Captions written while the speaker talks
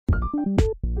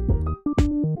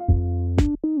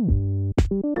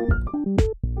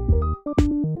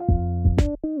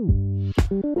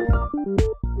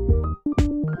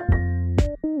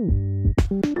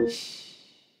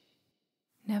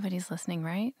listening,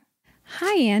 right?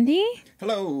 Hi, Andy.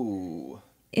 Hello.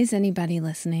 Is anybody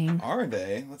listening? Are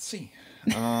they? Let's see.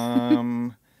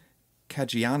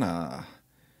 Kajiana.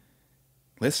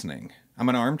 Listening. I'm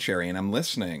an armchair and I'm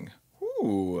listening.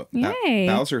 Ooh. Yay.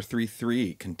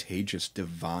 Bowser33, contagious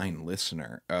divine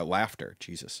listener. Laughter.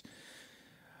 Jesus.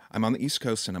 I'm on the East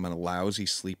Coast and I'm a lousy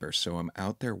sleeper, so I'm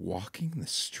out there walking the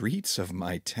streets of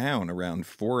my town around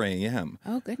 4 a.m.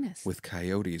 Oh, goodness. with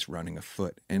coyotes running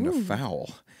afoot and Ooh.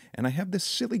 afoul. And I have this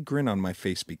silly grin on my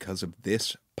face because of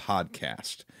this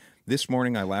podcast. This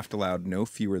morning I laughed aloud no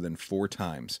fewer than 4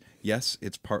 times. Yes,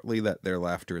 it's partly that their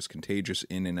laughter is contagious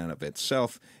in and of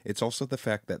itself. It's also the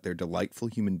fact that they're delightful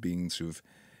human beings who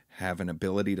have an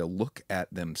ability to look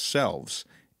at themselves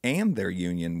and their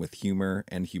union with humor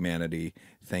and humanity.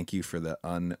 Thank you for the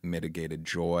unmitigated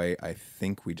joy. I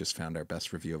think we just found our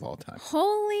best review of all time.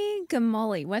 Holy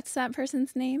gamoly. What's that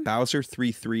person's name?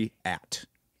 Bowser33 at.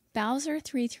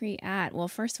 Bowser33 at. Well,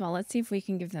 first of all, let's see if we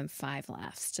can give them 5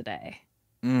 laughs today.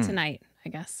 Tonight, I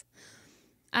guess.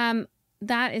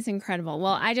 That is incredible.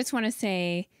 Well, I just want to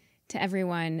say to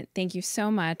everyone, thank you so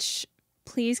much.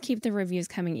 Please keep the reviews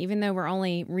coming, even though we're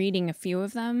only reading a few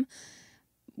of them.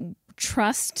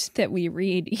 Trust that we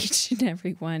read each and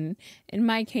every one, in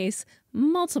my case,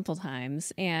 multiple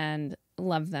times, and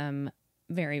love them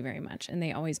very, very much. And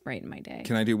they always brighten my day.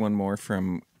 Can I do one more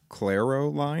from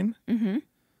Claroline? Mm-hmm.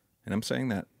 And I'm saying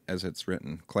that as it's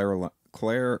written. Claroline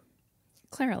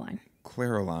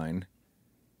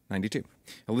 92.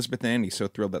 Elizabeth and Andy, so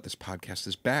thrilled that this podcast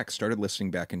is back. Started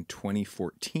listening back in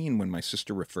 2014 when my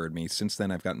sister referred me. Since then,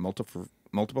 I've got multiple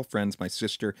friends, my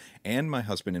sister, and my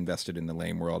husband invested in the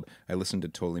lame world. I listened to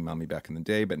Totally Mommy back in the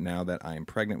day, but now that I am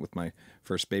pregnant with my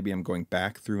first baby, I'm going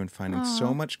back through and finding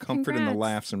so much comfort in the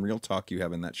laughs and real talk you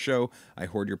have in that show. I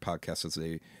hoard your podcasts as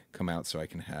they come out so I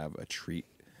can have a treat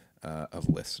of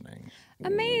listening.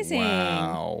 Amazing.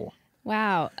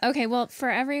 Wow. Okay, well, for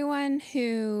everyone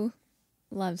who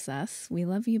loves us, we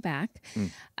love you back.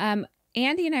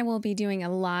 Andy and I will be doing a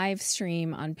live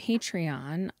stream on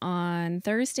Patreon on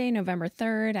Thursday, November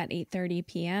 3rd at 8:30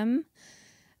 p.m.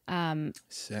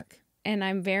 Sick. And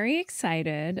I'm very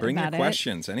excited Bring about your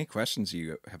questions. Any questions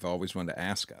you have always wanted to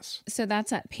ask us. So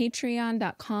that's at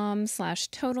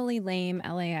patreon.com/totallylame,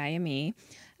 LAIME.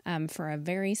 For a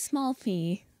very small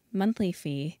fee, monthly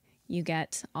fee, you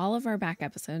get all of our back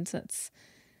episodes. That's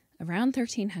around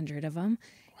 1,300 of them.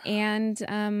 Wow.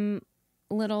 And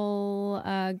little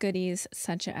goodies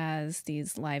such as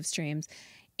these live streams.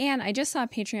 And I just saw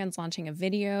Patreon's launching a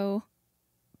video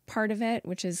part of it,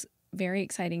 which is very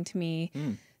exciting to me.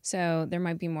 So there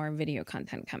might be more video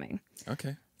content coming.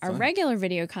 Okay. Our regular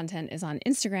video content is on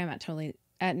Instagram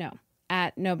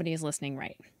at Nobody Is Listening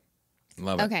Right.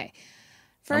 Love it. Okay.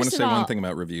 I want to say one thing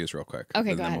about reviews real quick. Okay,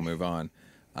 and go then ahead. We'll move on.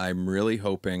 I'm really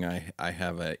hoping I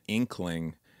have an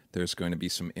inkling there's going to be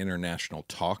some international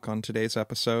talk on today's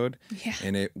episode. Yeah.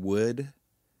 And it would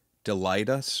delight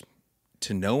us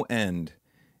to no end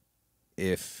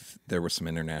if there were some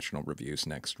international reviews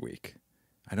next week.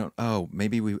 How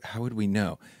would we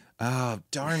know? Oh,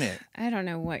 darn it. I don't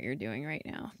know what you're doing right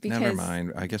now. Never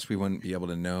mind. I guess we wouldn't be able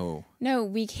to know. No,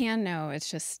 we can know. It's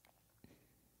just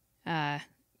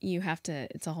you have to,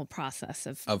 it's a whole process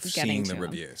of getting seeing the to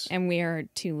reviews. And we are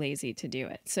too lazy to do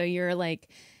it. So you're like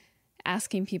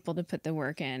asking people to put the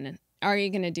work in. Are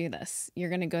you going to do this? You're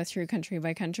going to go through country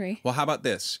by country? Well, how about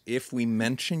this? If we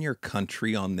mention your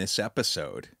country on this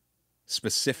episode,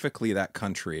 specifically that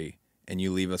country, and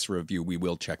you leave us a review, we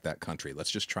will check that country. Let's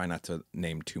just try not to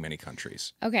name too many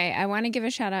countries. Okay, I want to give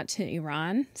a shout out to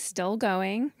Iran. Still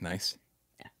going. Nice.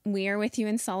 We are with you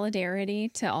in solidarity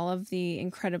to all of the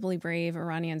incredibly brave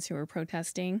Iranians who are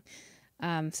protesting.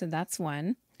 So that's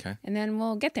one. Okay. And then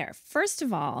we'll get there. First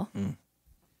of all,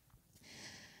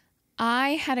 I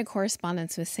had a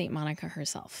correspondence with St. Monica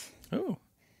herself. Oh.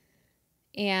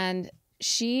 And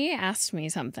she asked me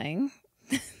something,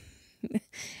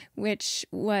 which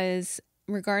was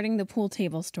regarding the pool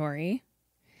table story.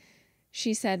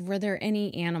 She said, were there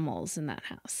any animals in that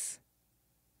house?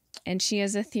 And she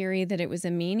has a theory that it was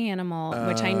a mean animal,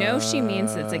 which I know she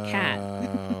means it's a cat.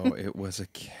 Oh, it was a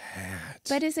cat.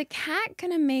 But is a cat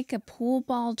going to make a pool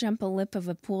ball jump a lip of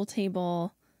a pool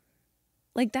table?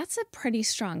 Like, that's a pretty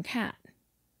strong cat.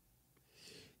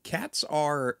 Cats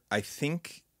are, I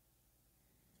think,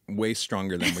 way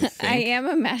stronger than we think. I am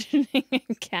imagining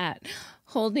a cat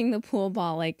holding the pool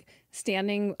ball, like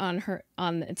standing on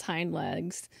its hind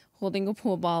legs, holding a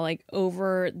pool ball like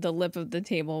over the lip of the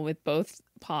table with both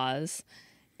paws,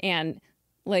 and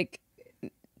like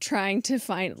trying to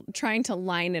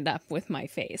line it up with my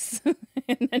face.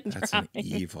 And then That's dropping. an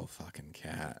evil fucking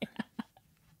cat.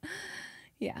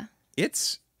 Yeah.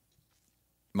 It's,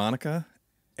 Monica,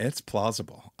 it's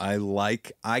plausible. I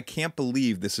can't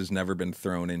believe this has never been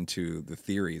thrown into the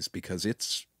theories because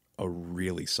it's a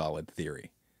really solid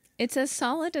theory. It's as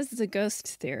solid as the ghost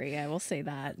theory, I will say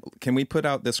that. Can we put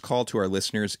out this call to our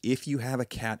listeners? If you have a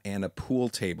cat and a pool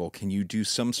table, can you do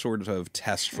some sort of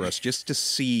test for us just to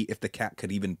see if the cat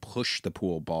could even push the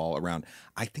pool ball around?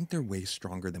 I think they're way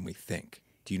stronger than we think.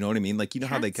 Do you know what I mean? Like, you know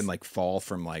how they can like fall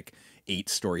from like 8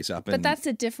 stories up? But that's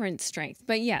a different strength.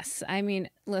 But yes, I mean,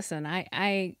 listen,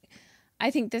 I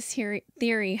think this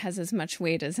theory has as much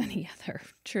weight as any other,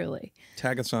 truly.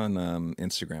 Tag us on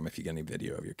Instagram if you get any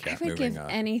video of your cat moving. I would moving give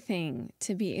anything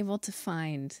to be able to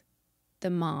find the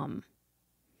mom.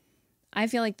 I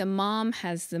feel like the mom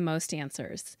has the most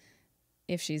answers.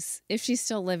 If she's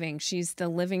still living, she's the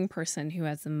living person who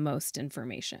has the most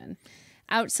information.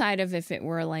 Outside of if it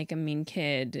were like a mean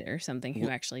kid or something who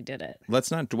actually did it.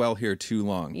 Let's not dwell here too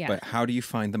long. Yeah. But how do you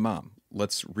find the mom?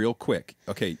 Let's real quick.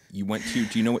 Okay, do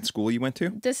you know what school you went to?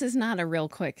 This is not a real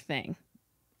quick thing.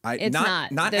 It's not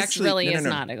this actually, really no, is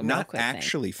not a real not quick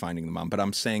actually thing. Finding the mom, but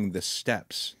I'm saying the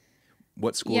steps.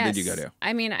 What school did you go to?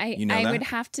 I mean, I would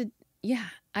have to. Yeah,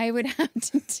 I would have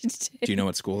to. Do you know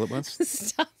what school it was?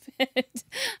 Stop it!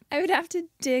 I would have to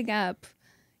dig up.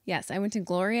 Yes, I went to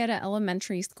Glorietta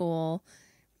Elementary School.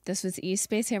 This was East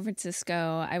Bay, San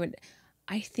Francisco.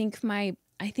 I think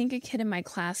a kid in my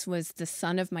class was the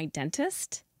son of my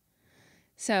dentist.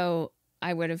 So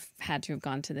I would have had to have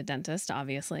gone to the dentist,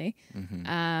 obviously.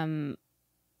 Mm-hmm.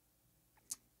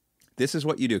 This is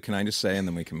what you do. Can I just say, and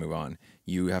then we can move on.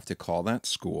 You have to call that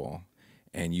school,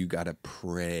 and you got to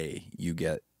pray you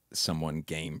get someone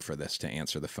game for this to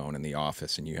answer the phone in the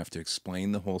office, and you have to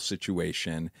explain the whole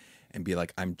situation and be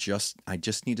like, I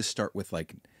just need to start with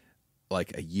like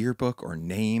a yearbook or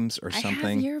names or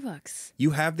something. I have yearbooks.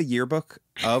 You have the yearbook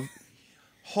of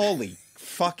holy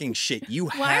fucking shit. Why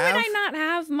would I not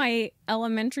have my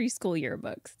elementary school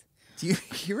yearbooks? Do you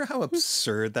hear how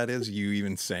absurd that is, you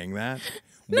even saying that?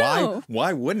 No.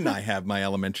 Why wouldn't I have my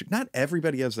elementary? Not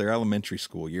everybody has their elementary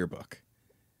school yearbook.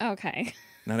 Okay.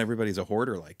 Not everybody's a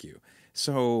hoarder like you.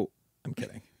 So I'm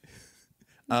kidding.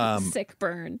 Sick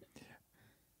burn.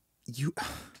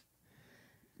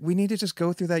 We need to just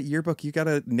go through that yearbook. You got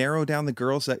to narrow down the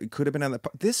girls that could have been on the...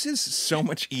 This is so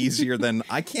much easier than...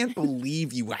 I can't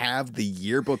believe you have the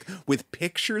yearbook with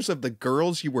pictures of the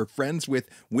girls you were friends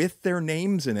with their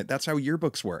names in it. That's how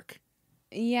yearbooks work.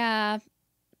 Yeah.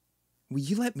 Will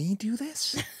you let me do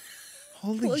this?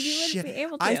 Holy well, shit. You wouldn't be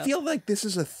able to. I feel like this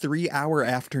is a 3-hour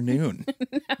afternoon.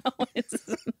 No, it's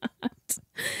not.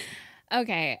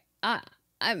 Okay.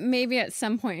 Maybe at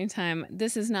some point in time,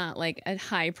 this is not like a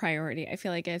high priority. I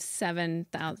feel like I have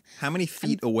 7,000. How many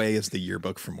feet away is the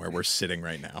yearbook from where we're sitting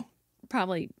right now?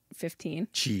 Probably 15.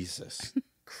 Jesus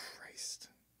Christ.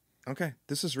 Okay,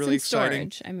 this is really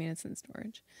exciting. Storage. I mean, it's in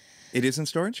storage. It is in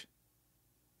storage?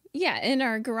 Yeah, in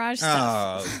our garage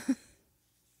stuff.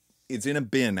 It's in a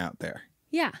bin out there.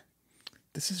 Yeah.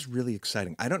 This is really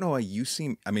exciting. I don't know why you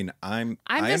seem... I mean, I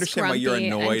just understand why you're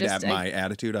annoyed at my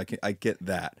attitude. I get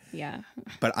that. Yeah.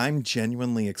 But I'm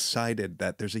genuinely excited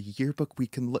that there's a yearbook we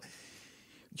can look...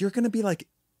 You're going to be like...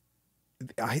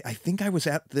 I think I was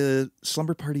at the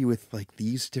slumber party with like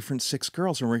these different 6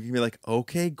 girls, and we're going to be like,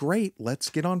 okay, great. Let's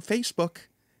get on Facebook.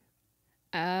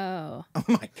 Oh. Oh,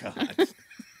 my God.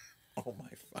 Oh, my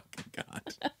fucking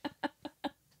God.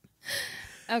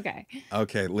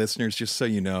 Okay, listeners, just so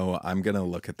you know, I'm going to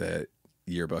look at the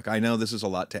yearbook. I know this is a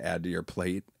lot to add to your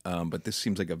plate, but this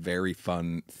seems like a very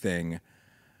fun thing.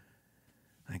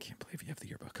 I can't believe you have the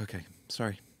yearbook. Okay,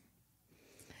 sorry.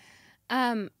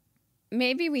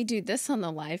 Maybe we do this on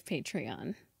the live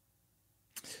Patreon.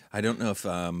 I don't know if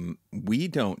we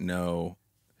don't know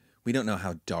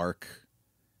how dark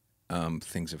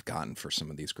things have gotten for some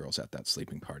of these girls at that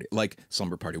sleeping party, like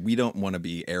slumber party. We don't want to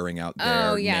be airing out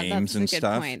their names and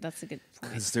stuff. That's a good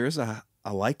point. Because there's a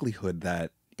likelihood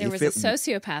that there was a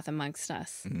sociopath amongst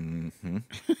us. Mm-hmm.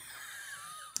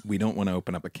 We don't want to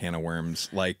open up a can of worms.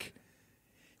 Like,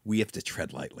 we have to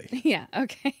tread lightly. Yeah,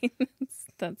 okay.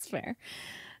 That's fair.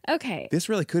 Okay. This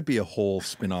really could be a whole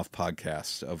spin-off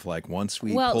podcast of like, once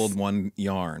we pulled one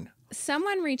yarn.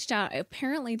 Someone reached out.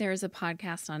 Apparently there's a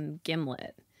podcast on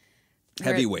Gimlet.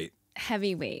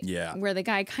 Heavyweight. Yeah. Where the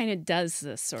guy kind of does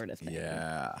this sort of thing.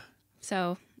 Yeah.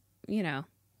 So, you know.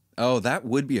 Oh, that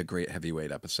would be a great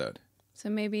heavyweight episode. So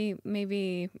maybe,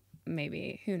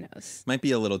 who knows? Might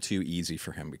be a little too easy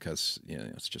for him because, you know,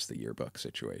 it's just the yearbook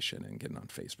situation and getting on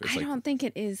Facebook. I don't think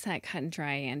it is that cut and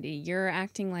dry, Andy. You're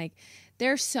acting like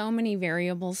there's so many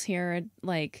variables here.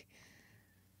 Like,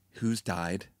 who's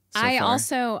died? I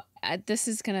also, this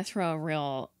is going to throw a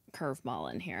real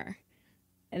curveball in here.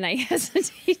 and I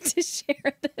hesitate to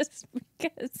share this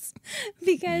because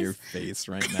Your face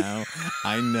right now.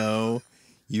 I know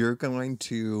you're going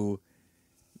to.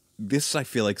 This I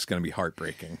feel like is going to be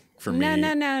heartbreaking for me.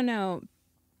 No.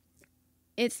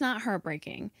 It's not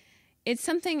heartbreaking. It's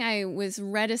something I was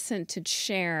reticent to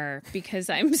share because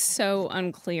I'm so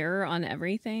unclear on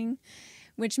everything,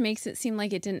 which makes it seem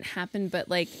like it didn't happen. But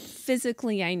like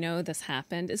physically, I know this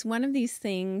happened. It's one of these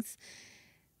things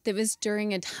that was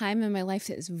during a time in my life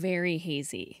that is very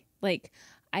hazy. Like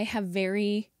I have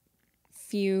very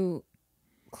few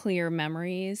clear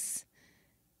memories,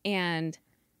 and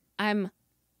I'm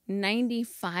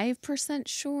 95%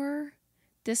 sure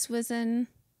this was in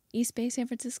East Bay, San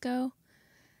Francisco.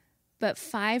 But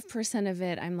 5% of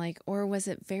it, I'm like, or was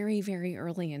it very, very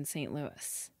early in St.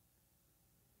 Louis?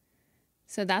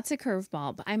 So that's a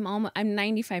curveball. But I'm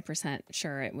 95%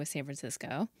 sure it was San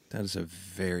Francisco. That is a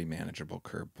very manageable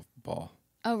curveball.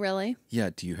 Oh, really?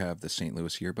 Yeah. Do you have the St.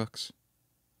 Louis yearbooks?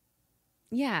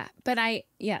 Yeah,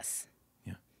 yes.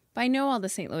 Yeah. But I know all the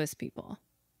St. Louis people.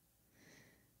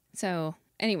 So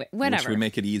anyway, whatever. Which would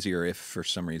make it easier if for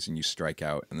some reason you strike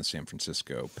out in the San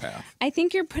Francisco path. I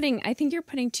think you're putting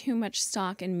too much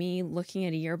stock in me looking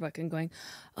at a yearbook and going,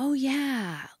 "Oh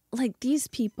yeah, like these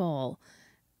people."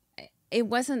 It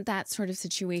wasn't that sort of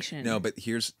situation. No, but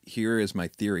here is my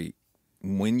theory.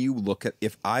 When you look at,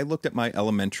 if I looked at my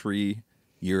elementary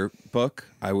yearbook,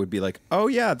 I would be like, "Oh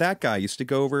yeah, that guy used to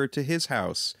go over to his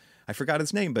house. I forgot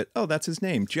his name, but oh, that's his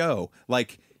name, Joe."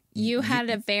 Like you had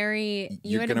a very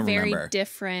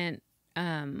different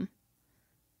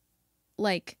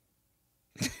like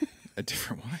a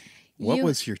different way. What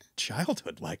was your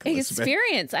childhood like, Elizabeth?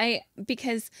 Experience?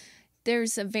 Because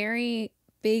there's a very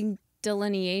big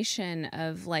delineation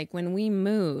of like when we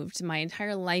moved, my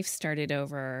entire life started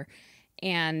over,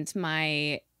 and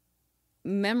my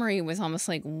memory was almost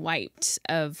like wiped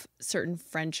of certain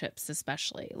friendships,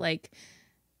 especially like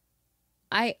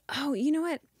you know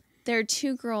what? There are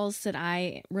two girls that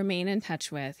I remain in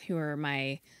touch with who are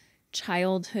my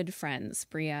childhood friends,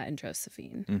 Bria and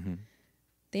Josephine. Mm-hmm.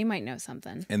 They might know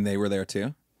something. And they were there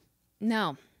too?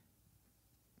 No.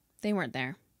 They weren't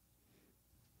there.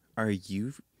 Are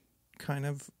you kind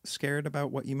of scared about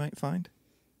what you might find?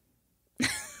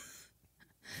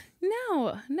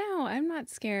 No, I'm not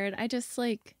scared. I just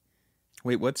like...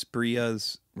 Wait, what's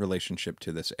Bria's relationship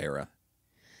to this era?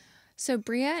 So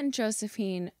Bria and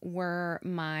Josephine were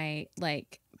my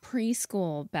like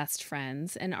preschool best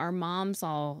friends, and our moms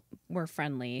all were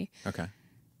friendly. Okay.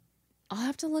 I'll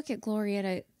have to look at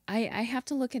Glorietta. I have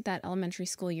to look at that elementary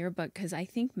school yearbook because I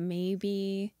think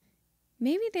maybe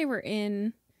they were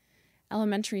in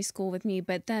elementary school with me,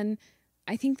 but then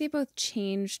I think they both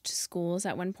changed schools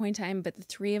at one point in time, but the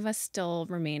three of us still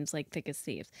remained like thick as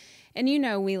thieves. And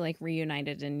we like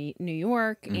reunited in New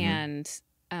York, mm-hmm. and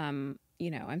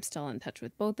I'm still in touch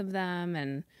with both of them,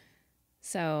 and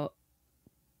so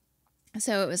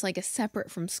it was like a separate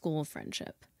from school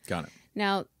friendship. Got it.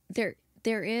 Now there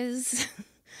is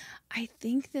I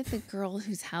think that the girl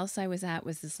whose house I was at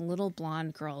was this little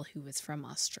blonde girl who was from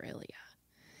Australia.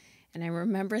 And I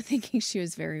remember thinking she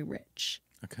was very rich.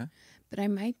 Okay. But I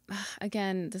might,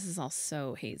 again, this is all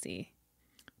so hazy.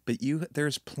 But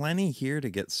there's plenty here to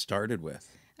get started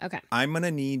with. Okay. I'm going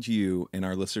to need you, and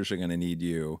our listeners are going to need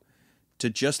you, to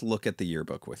just look at the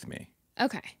yearbook with me.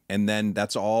 Okay. And then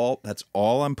that's all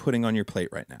I'm putting on your plate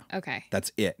right now. Okay.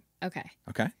 That's it. Okay.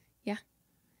 Okay? Yeah.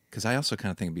 Because I also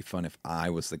kind of think it'd be fun if I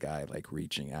was the guy like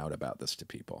reaching out about this to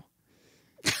people.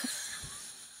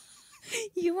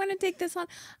 You want to take this on?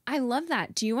 I love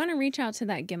that. Do you want to reach out to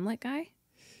that Gimlet guy?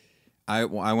 I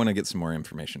want to get some more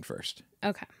information first.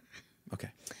 Okay. Okay.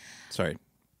 Sorry.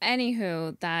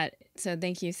 Anywho, so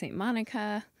thank you, St.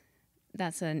 Monica.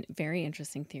 That's a very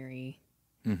interesting theory.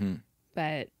 Mm-hmm.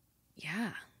 But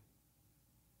yeah,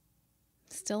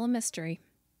 still a mystery.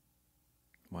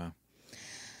 Wow.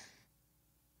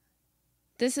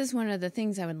 This is one of the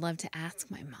things I would love to ask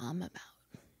my mom about.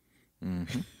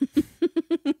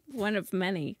 Mm-hmm. One of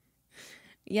many.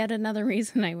 Yet another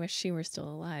reason I wish she were still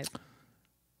alive.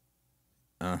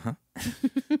 Uh-huh.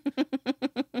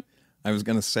 I was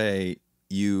going to say,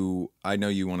 I know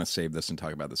you want to save this and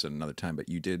talk about this at another time, but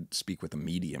you did speak with a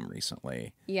medium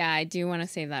recently. Yeah, I do want to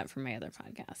save that for my other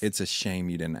podcast. It's a shame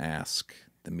you didn't ask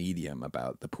the medium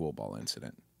about the pool ball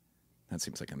incident. That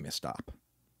seems like a missed op.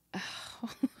 Oh.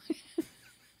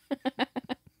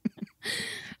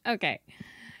 Okay.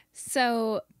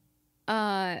 So,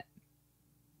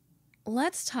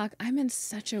 let's talk. I'm in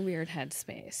such a weird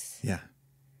headspace. Yeah.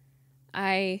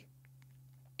 I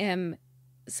am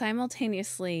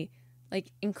simultaneously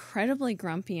like incredibly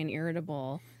grumpy and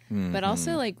irritable but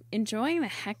also like enjoying the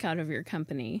heck out of your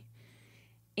company.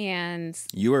 And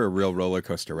you were a real roller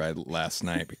coaster ride last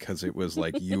night because it was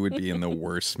like you would be in the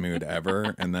worst mood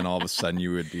ever. And then all of a sudden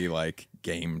you would be like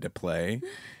game to play.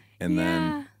 And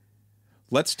then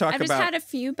let's talk I've about. just had a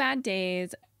few bad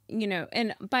days, you know,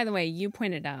 and by the way, you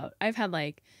pointed out, I've had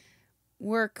like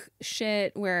work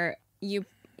shit where you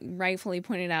rightfully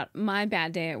pointed out my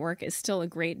bad day at work is still a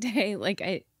great day. Like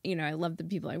I love the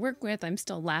people I work with. I'm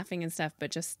still laughing and stuff, but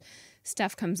just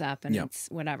stuff comes up and it's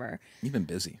whatever. You've been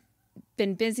busy.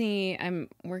 Been busy. I'm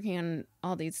working on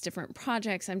all these different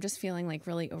projects. I'm just feeling like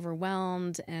really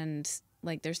overwhelmed and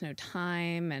like there's no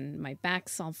time and my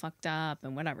back's all fucked up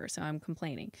and whatever. So I'm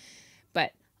complaining,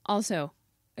 but also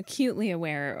acutely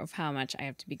aware of how much I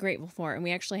have to be grateful for. And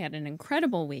we actually had an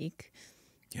incredible week.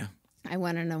 Yeah. I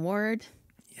won an award.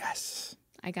 Yes.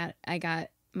 I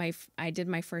did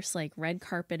my first like red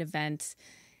carpet event.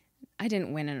 I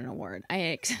didn't win an award.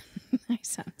 I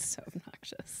sound so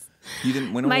obnoxious. You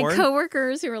didn't win an my award? My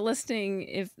coworkers who are listening,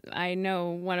 if I know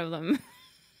one of them,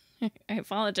 I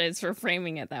apologize for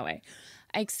framing it that way.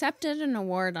 I accepted an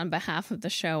award on behalf of the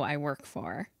show I work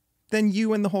for. Then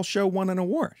you and the whole show won an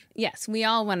award. Yes, we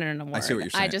all won an award. I see what you're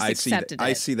saying. I just accepted it.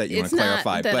 I see that you want to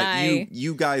clarify, but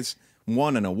you guys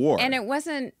won an award. And it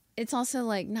wasn't. It's also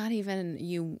like not even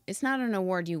you. It's not an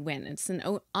award you win. It's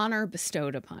an honor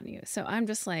bestowed upon you. So I'm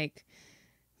just like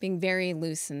being very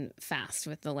loose and fast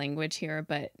with the language here.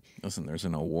 But listen, there's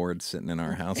an award sitting in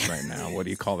our house right now. What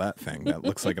do you call that thing? That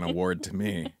looks like an award to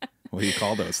me. What do you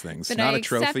call those things? It's not a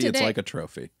trophy. It's like a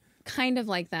trophy. Kind of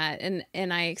like that.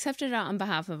 And I accepted it on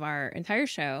behalf of our entire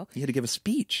show. You had to give a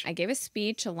speech. I gave a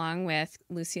speech along with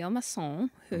Lucille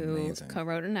Masson, who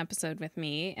co-wrote an episode with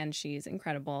me, and she's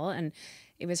incredible. And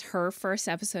it was her first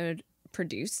episode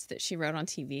produced that she wrote on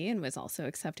TV and was also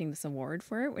accepting this award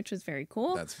for it, which was very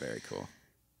cool. That's very cool.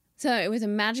 So it was a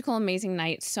magical, amazing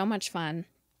night. So much fun.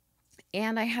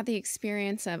 And I had the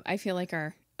experience of, I feel like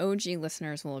our OG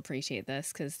listeners will appreciate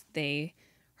this because they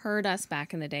heard us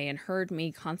back in the day and heard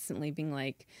me constantly being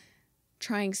like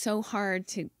trying so hard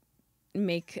to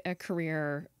make a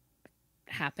career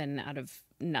happen out of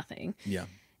nothing. Yeah.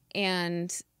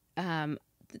 And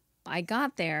I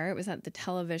got there. It was at the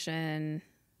television,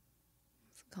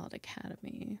 it's called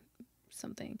Academy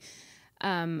something.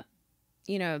 A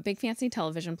big fancy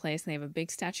television place, and they have a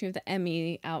big statue of the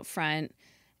Emmy out front.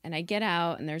 And I get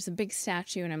out, and there's a big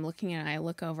statue, and I'm looking, and I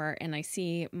look over, and I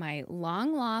see my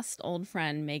long-lost old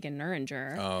friend, Megan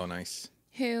Nuringer. Oh, nice.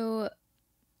 Who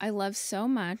I love so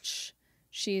much.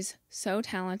 She's so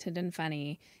talented and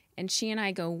funny. And she and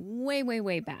I go way, way,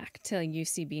 way back to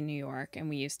UCB New York, and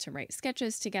we used to write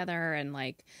sketches together and,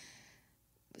 like,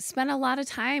 spend a lot of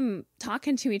time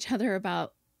talking to each other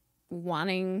about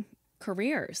wanting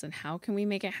careers and how can we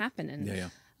make it happen.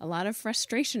 And a lot of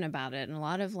frustration about it and a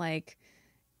lot of, like,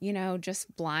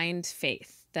 just blind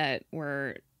faith that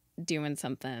we're doing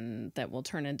something that will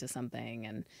turn into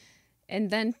something.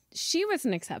 And then she was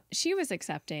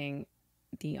accepting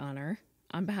the honor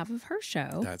on behalf of her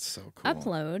show. That's so cool.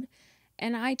 Upload.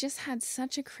 And I just had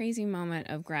such a crazy moment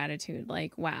of gratitude.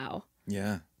 Like, wow.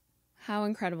 Yeah. How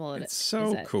incredible it's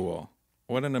so cool.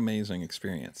 What an amazing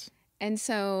experience. And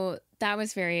so that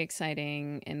was very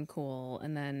exciting and cool.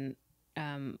 And then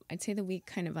I'd say the week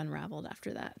kind of unraveled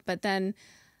after that. But then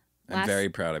I'm very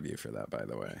proud of you for that, by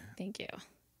the way. Thank you.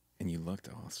 And you looked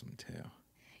awesome, too.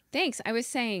 Thanks. I was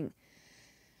saying.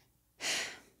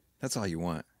 That's all you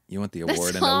want. You want the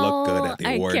award and to look good at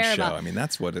the award show. I mean,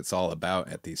 that's what it's all about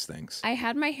at these things. I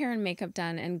had my hair and makeup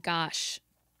done, and gosh,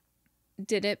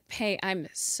 did it pay?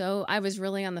 I was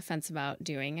really on the fence about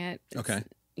doing it. Okay.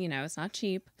 It's not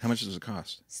cheap. How much does it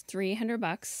cost? It's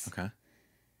 $300. Okay.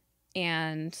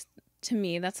 And to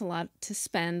me, that's a lot to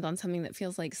spend on something that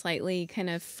feels like slightly kind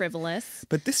of frivolous.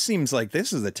 But this seems like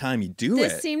this is the time you do it.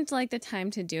 This seemed like the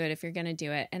time to do it if you're going to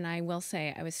do it. And I will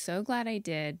say, I was so glad I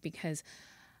did because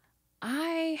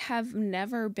I have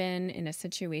never been in a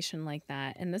situation like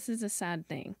that. And this is a sad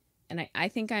thing. And I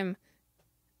think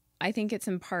it's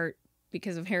in part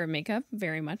because of hair and makeup,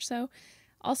 very much so.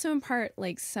 Also in part,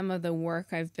 like some of the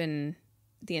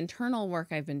internal work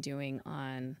I've been doing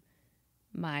on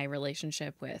my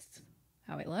relationship with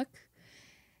how I look.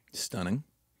 Stunning.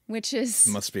 Which is...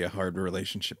 It must be a hard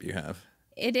relationship you have.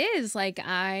 It is. Like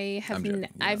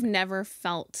I've never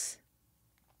felt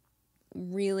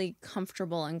really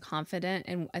comfortable and confident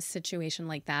in a situation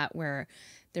like that where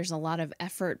there's a lot of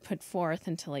effort put forth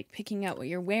into like picking out what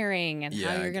you're wearing and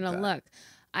how you're going to look.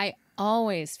 I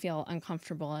always feel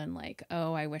uncomfortable and like,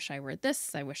 oh, I wish I were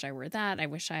this. I wish I were that. I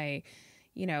wish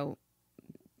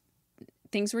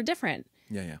things were different.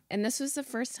 Yeah, yeah. And this was the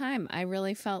first time I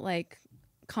really felt like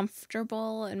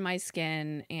comfortable in my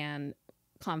skin and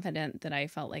confident that I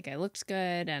felt like I looked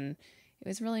good, and it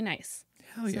was really nice.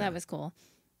 Hell So yeah. that was cool.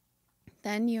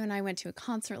 Then you and I went to a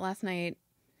concert last night.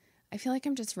 I feel like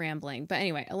I'm just rambling. But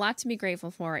anyway, a lot to be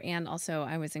grateful for. And also,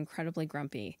 I was incredibly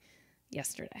grumpy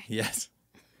yesterday. Yes.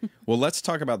 Well, let's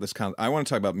talk about this. I want to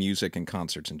talk about music and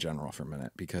concerts in general for a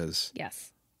minute, because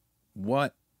Yes.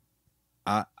 what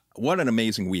an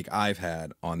amazing week I've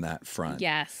had on that front.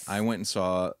 Yes. I went and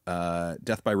saw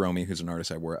Death by Romy, who's an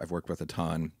artist I've worked with a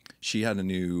ton. She had a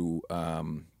new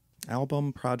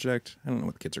album project. I don't know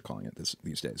what the kids are calling it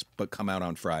these days, but come out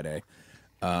on Friday.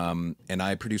 And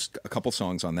I produced a couple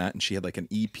songs on that, and she had like an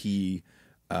EP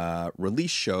release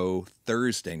show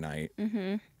Thursday night.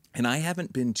 Mm-hmm. And I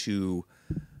haven't been to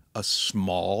a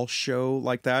small show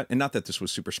like that, and not that this was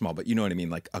super small, but you know what I mean,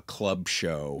 like a club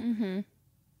show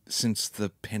since the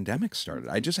pandemic started.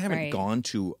 I just haven't Right. gone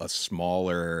to a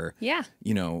smaller, Yeah.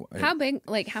 you know, How big,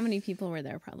 like how many people were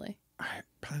there probably?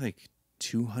 probably like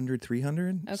 200,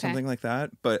 300, Okay. something like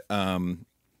that. But,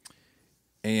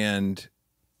 and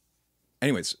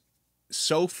anyways,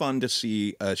 so fun to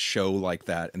see a show like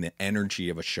that and the energy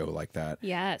of a show like that.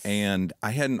 Yes. And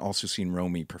I hadn't also seen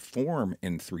Romy perform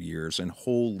in 3 years, and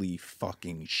holy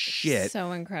fucking shit.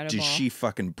 So incredible. Did she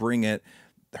fucking bring it?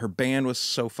 Her band was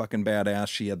so fucking badass.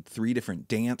 She had 3 different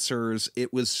dancers.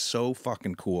 It was so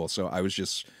fucking cool. So I was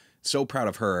just so proud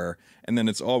of her. And then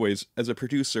it's always, as a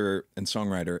producer and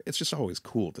songwriter, it's just always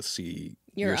cool to see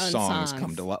Your own songs songs.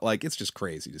 come to life. Like, it's just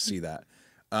crazy to see that.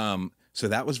 So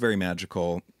that was very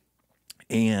magical.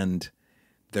 And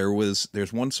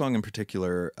there's one song in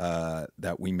particular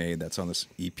that we made that's on this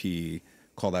EP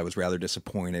called I Was Rather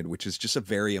Disappointed, which is just a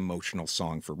very emotional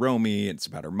song for Romy. It's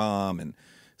about her mom and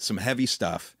some heavy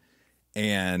stuff.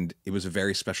 And it was a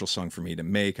very special song for me to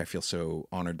make. I feel so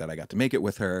honored that I got to make it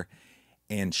with her.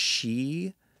 And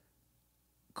she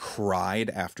cried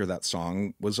after that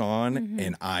song was on,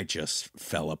 and I just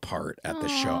fell apart at the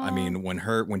show. I mean,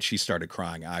 when she started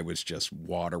crying, I was just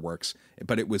waterworks.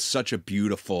 But it was such a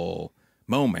beautiful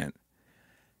moment.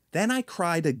 Then I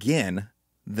cried again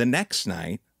the next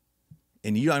night,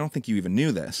 and I don't think you even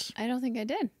knew this. I don't think I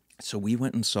did. So we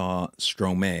went and saw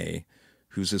Stromae,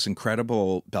 who's this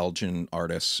incredible Belgian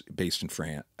artist based in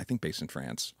France. I think based in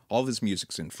France. All of his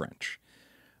music's in French.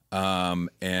 I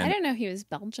And didn't know he was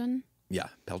Belgian. yeah,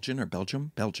 Belgian or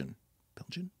Belgium? Belgian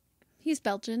He's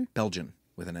Belgian.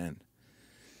 with an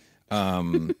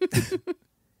N.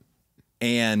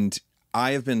 And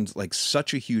I have been like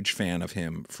such a huge fan of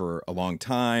him for a long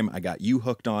time. I got you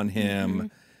hooked on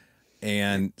him.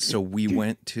 And so we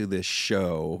went to this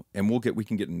show, and we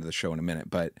can get into the show in a minute,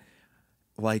 but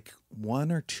like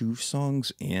 1 or 2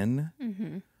 songs in,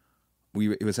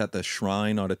 it was at the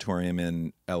Shrine Auditorium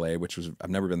in LA, which was, I've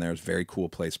never been there. It was a very cool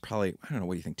place. Probably, I don't know,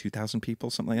 what do you think, 2,000 people,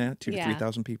 something like that? 2 to Yeah.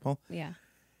 3,000 people. Yeah.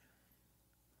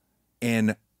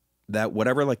 And that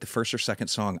whatever, like the first or second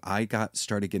song, I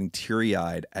started getting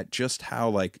teary-eyed at just how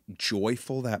like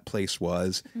joyful that place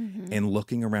was, and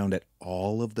looking around at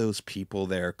all of those people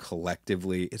there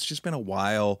collectively. It's just been a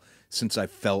while since I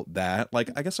felt that.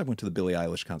 Like, I guess I went to the Billie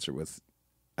Eilish concert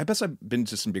I guess I've been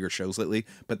to some bigger shows lately,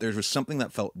 but there was something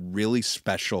that felt really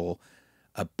special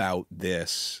about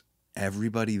this.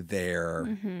 Everybody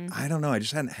there. I don't know. I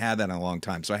just hadn't had that in a long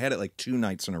time. So I had it like 2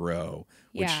 nights in a row,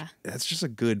 which Yeah. that's just a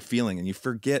good feeling. And you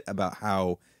forget about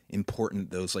how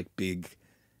important those like big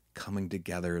coming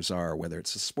togethers are, whether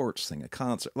it's a sports thing, a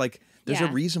concert. Like, there's a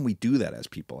Yeah. reason we do that as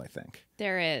people, I think.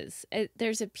 There is.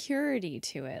 There's a purity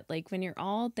to it. Like when you're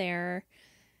all there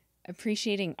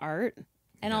appreciating art.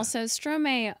 And also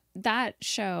Stromae, that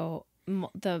show,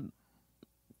 the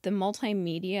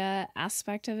multimedia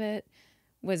aspect of it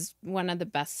was one of the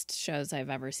best shows I've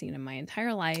ever seen in my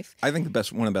entire life. I think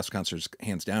one of the best concerts,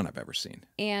 hands down, I've ever seen.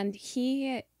 And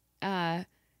there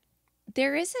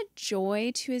is a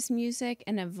joy to his music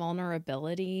and a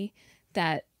vulnerability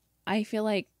that I feel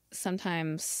like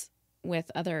sometimes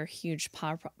with other huge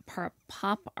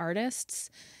pop artists,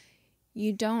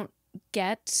 you don't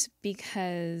get,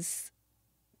 because,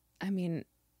 I mean,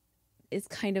 it's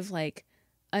kind of like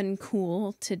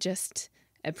uncool to just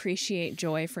appreciate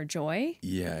joy for joy.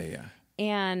 Yeah.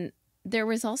 And there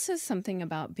was also something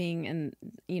about being in,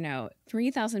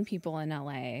 3,000 people in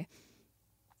LA.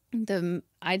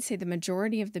 I'd say the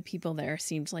majority of the people there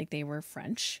seemed like they were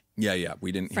French. Yeah.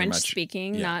 We didn't hear French much.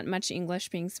 speaking, Yeah. not much English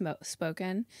being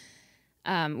spoken,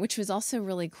 which was also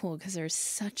really cool because there's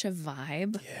such a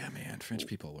vibe. Yeah, man. French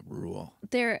people rule.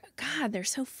 They're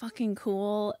so fucking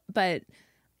cool, but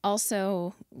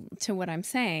also, to what I'm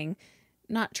saying,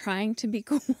 not trying to be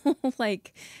cool.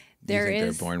 Like, Do you there think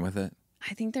is. they're born with it?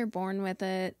 I think they're born with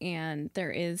it, and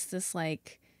there is this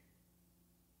like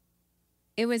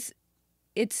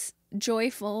it's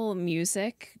joyful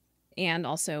music and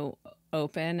also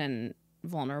open and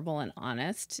vulnerable and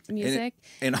honest music.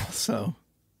 And also,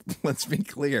 let's be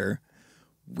clear,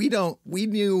 we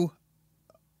knew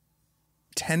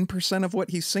 10% of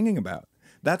what he's singing about.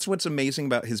 That's what's amazing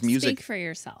about his music. Speak for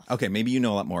yourself. Okay, maybe you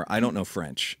know a lot more. I don't know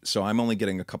French, so I'm only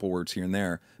getting a couple words here and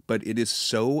there. But it is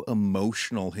so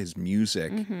emotional, his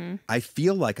music. Mm-hmm. I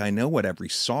feel like I know what every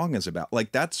song is about.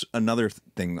 Like, that's another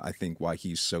thing I think why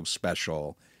he's so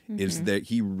special is that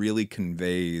he really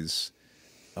conveys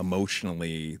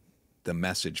emotionally the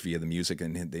message via the music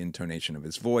and the intonation of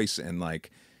his voice and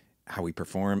like how he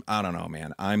performed. I don't know,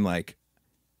 man. I'm like,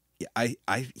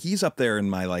 he's up there in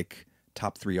my like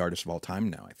top 3 artists of all time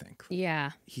now, I think.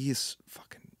 Yeah. He's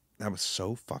fucking, that was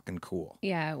so fucking cool.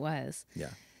 Yeah, it was. Yeah.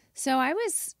 So I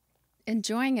was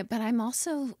enjoying it, but I'm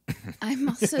also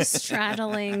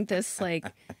straddling this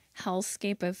like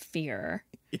hellscape of fear.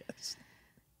 Yes.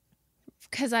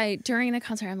 Because during the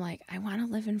concert, I'm like, I want to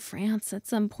live in France at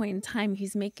some point in time.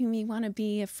 He's making me want to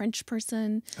be a French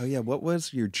person. Oh yeah. What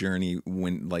was your journey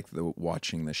when like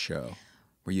watching the show?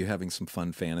 Were you having some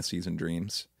fun fantasies and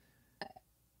dreams?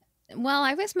 Well,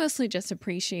 I was mostly just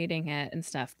appreciating it and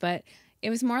stuff, but it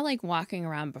was more like walking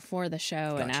around before the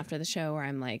show and after the show where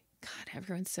I'm like, God,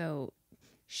 everyone's so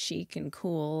chic and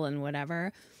cool and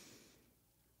whatever.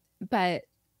 But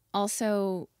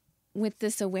also with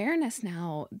this awareness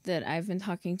now that I've been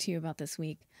talking to you about this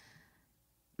week,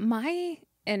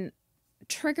 and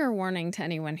trigger warning to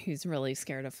anyone who's really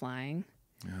scared of flying.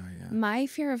 Oh yeah. My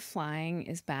fear of flying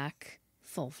is back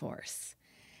full force.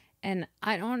 And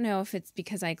I don't know if it's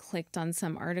because I clicked on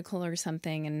some article or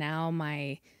something and now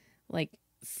my like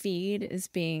feed is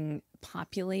being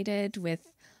populated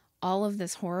with all of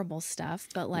this horrible stuff,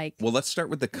 but like... Well, let's start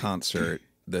with the concert,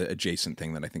 the adjacent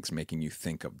thing that I think is making you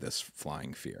think of this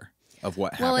flying fear of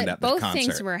what happened at the concert. Both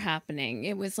things were happening.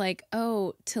 It was like,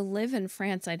 oh, to live in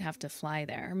France, I'd have to fly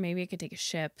there. Maybe I could take a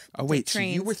ship. Oh, wait,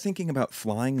 trains. So you were thinking about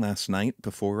flying last night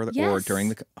before or Yes. during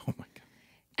the... Oh my God.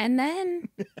 And then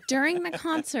during the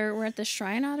concert, we're at the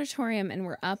Shrine Auditorium and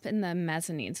we're up in the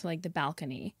mezzanine, so like the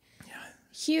balcony. Yeah.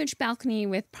 Huge balcony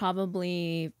with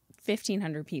probably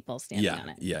 1,500 people standing on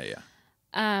it.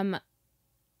 Yeah.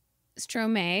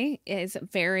 Stromae is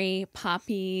very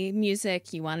poppy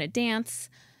music. You want to dance.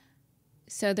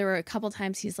 So there were a couple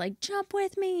times he's like, jump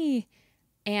with me.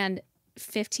 And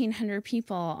 1,500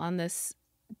 people on this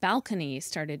balcony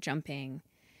started jumping.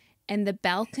 And the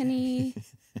balcony...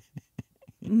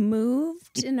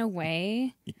 moved in a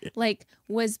way like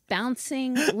was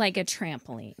bouncing like a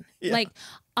trampoline. Like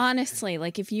honestly,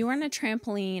 like if you were on a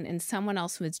trampoline and someone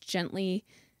else was gently,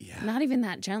 not even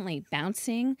that gently,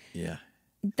 bouncing,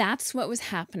 that's what was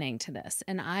happening to this.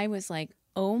 And I was like,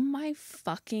 oh my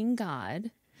fucking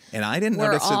God. And I didn't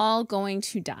notice it. We're all going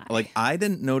to die. Like I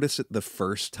didn't notice it the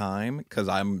first time because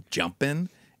I'm jumping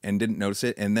and didn't notice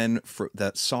it. And then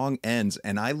that song ends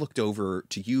and I looked over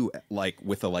to you like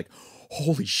with a like,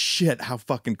 holy shit, how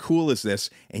fucking cool is this?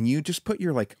 And you just put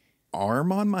your like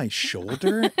arm on my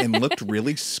shoulder and looked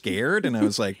really scared. And I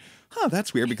was like, huh,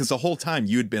 that's weird. Because the whole time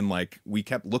you'd been like, we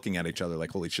kept looking at each other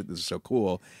like, holy shit, this is so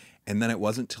cool. And then it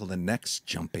wasn't till the next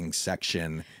jumping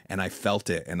section and I felt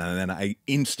it. And then I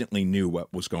instantly knew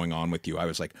what was going on with you. I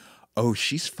was like, oh,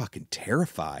 she's fucking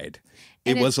terrified.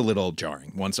 It was a little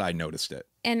jarring once I noticed it.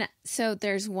 And so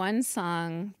there's one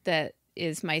song that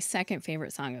is my second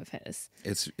favorite song of his.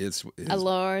 It's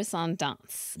Alors on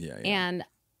Danse. Yeah. And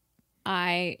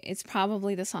it's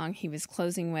probably the song he was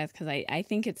closing with because I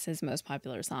think it's his most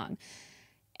popular song.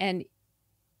 And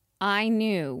I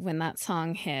knew when that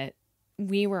song hit,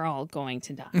 we were all going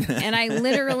to die. And I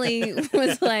literally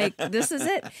was like, this is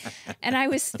it. And I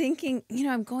was thinking,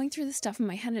 I'm going through this stuff in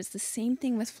my head. It's the same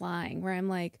thing with flying where I'm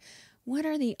like, what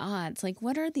are the odds? Like,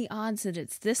 what are the odds that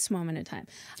it's this moment in time?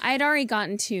 I had already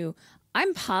gotten to,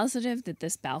 I'm positive that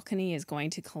this balcony is going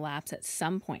to collapse at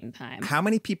some point in time. How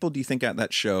many people do you think at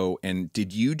that show? And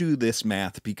did you do this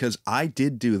math? Because I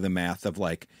did do the math of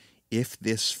like, if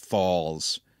this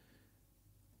falls,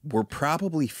 we're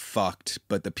probably fucked,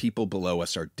 but the people below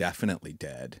us are definitely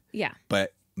dead. Yeah.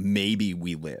 But maybe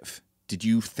we live. Did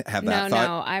you have that thought?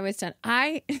 No, I was done.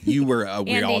 You were,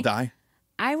 we Andy, all die?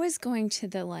 I was going to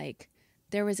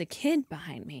there was a kid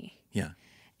behind me. Yeah.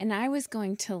 And I was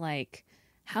going to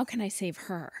how can I save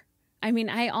her? I mean,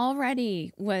 I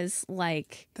already was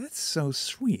like... That's so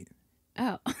sweet.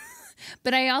 Oh.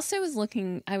 But I also was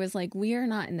looking, I was like, we are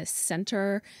not in the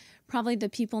center. Probably the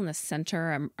people in the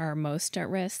center are most at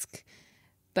risk.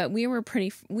 But we were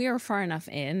far enough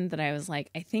in that I was like,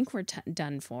 I think we're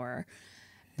done for.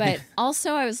 But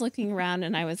also I was looking around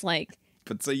and I was like,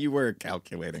 But so you were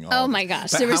calculating all Oh of my it.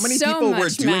 gosh, But there how was many so people were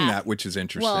much doing math. that, which is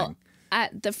interesting? Well,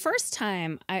 at the first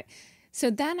time,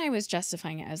 so then I was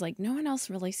justifying it. I was like, no one else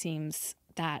really seems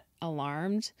that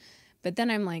alarmed. But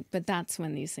then I'm like, but that's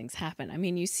when these things happen. I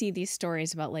mean, you see these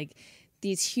stories about like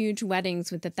these huge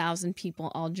weddings with 1,000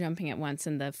 people all jumping at once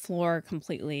and the floor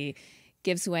completely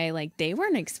gives way. Like they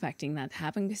weren't expecting that to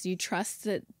happen because you trust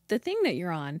the thing that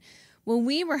you're on. Well,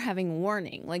 we were having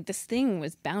warning. Like this thing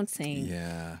was bouncing.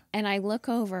 Yeah. And I look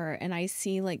over and I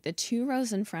see like the 2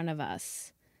 rows in front of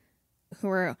us who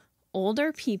are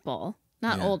older people,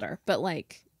 not Yeah. older, but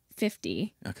like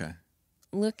 50, Okay.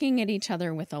 looking at each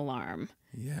other with alarm.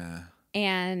 Yeah.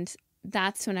 And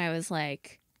that's when I was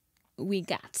like, we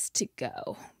got to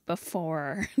go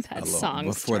before that song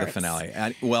before the starts. finale.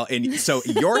 And so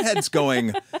your head's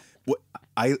going.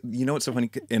 You know what's so funny,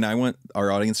 and I want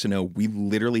our audience to know we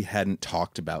literally hadn't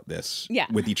talked about this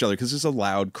with each other because it's a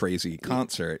loud, crazy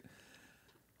concert.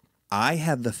 I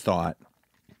had the thought,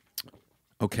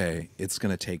 okay, it's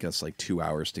going to take us like 2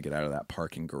 hours to get out of that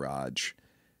parking garage.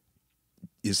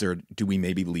 Do we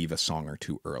maybe leave a song or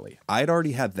two early? I'd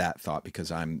already had that thought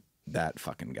because I'm that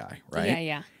fucking guy, right? Yeah,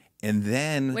 yeah. And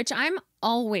then, which I'm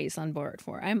always on board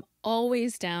for. I'm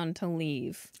always down to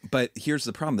leave. But here's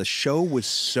the problem. The show was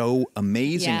so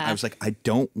amazing. Yeah. I was like, I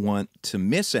don't want to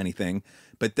miss anything.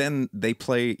 But then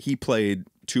he played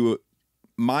 2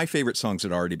 my favorite songs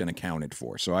had already been accounted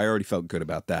for. So I already felt good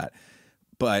about that.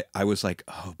 But I was like,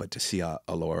 oh, but to see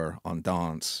Alors on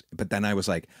Danse. But then I was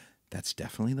like, that's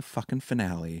definitely the fucking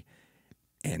finale.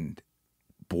 And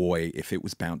boy, if it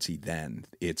was bouncy then,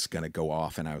 it's going to go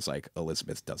off. And I was like,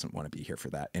 Elizabeth doesn't want to be here for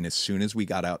that. And as soon as we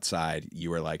got outside, you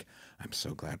were like, I'm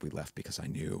so glad we left because I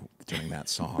knew during that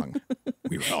song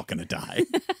we were all going to die.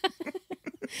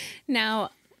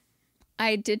 Now,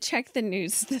 I did check the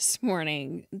news this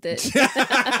morning. Are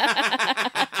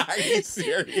you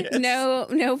serious?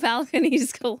 No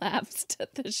balconies collapsed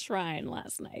at the shrine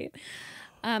last night.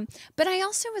 But I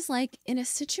also was like, in a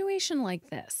situation like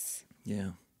this,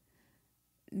 Yeah.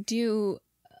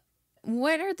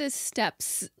 what are the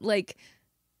steps? Like,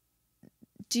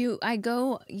 am I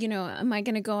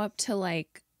going to go up to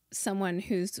like someone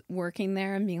who's working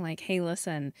there and being like, hey,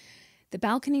 listen, the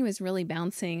balcony was really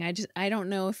bouncing. I don't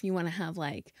know if you want to have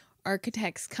like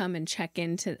architects come and check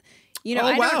into,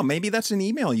 wow. Maybe that's an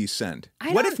email you send.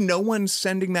 What if no one's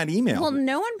sending that email? Well,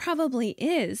 no one probably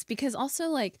is, because also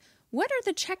like, what are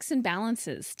the checks and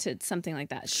balances to something like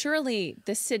that? Surely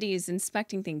the city is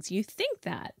inspecting things. You think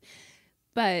that,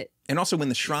 but. And also when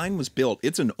the shrine was built,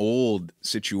 it's an old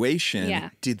situation. Yeah.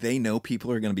 Did they know people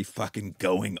are going to be fucking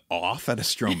going off at a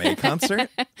Stromae concert?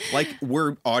 Like,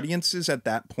 were audiences at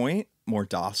that point more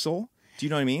docile? Do you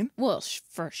know what I mean? Well,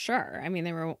 for sure. I mean,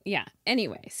 they were, yeah.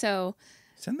 Anyway, so.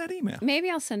 Send that email. Maybe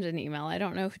I'll send an email. I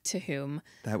don't know to whom.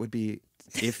 That would be,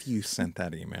 if you sent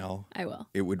that email. I will.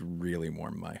 It would really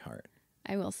warm my heart.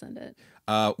 I will send it.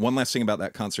 One last thing about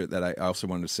that concert that I also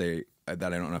wanted to say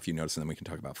that I don't know if you noticed, and then we can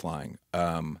talk about flying.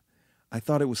 I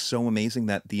thought it was so amazing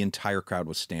that the entire crowd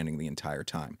was standing the entire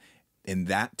time. And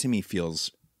that to me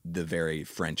feels the very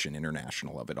French and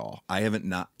international of it all. I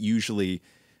haven't usually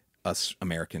us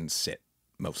Americans sit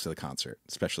most of the concert,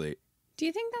 especially. Do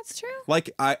you think that's true?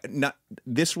 Like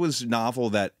this was novel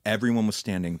that everyone was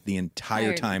standing the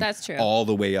entire time. That's true. All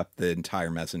the way up the entire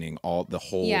mezzanine, the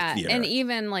whole theater. And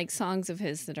even like songs of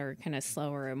his that are kind of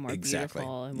slower and more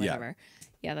beautiful and whatever.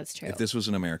 Yeah, that's true. If this was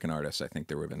an American artist, I think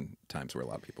there would have been times where a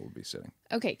lot of people would be sitting.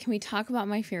 Okay, can we talk about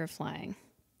my fear of flying?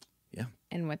 Yeah.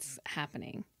 And what's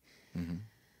happening? Mm-hmm.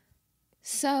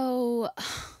 So,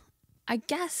 I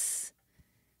guess,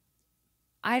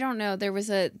 I don't know. There was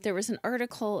an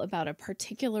article about a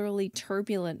particularly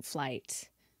turbulent flight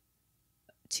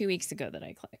 2 weeks ago that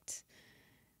I clicked,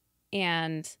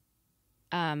 and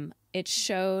it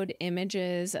showed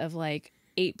images of like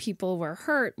 8 people were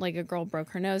hurt, like a girl broke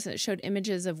her nose, and it showed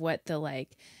images of what the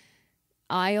like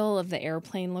aisle of the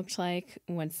airplane looked like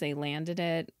once they landed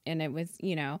it, and it was,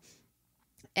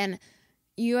 and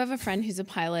you have a friend who's a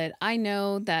pilot. I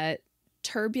know that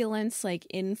turbulence, like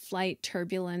in-flight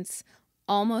turbulence,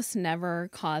 almost never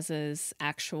causes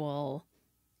actual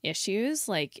issues.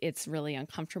 Like, it's really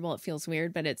uncomfortable. It feels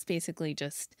weird, but it's basically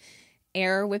just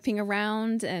air whipping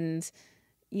around, and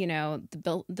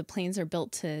the planes are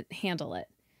built to handle it.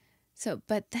 So,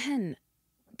 but then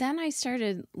I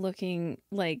started looking,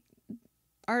 like,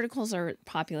 articles are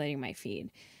populating my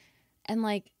feed, and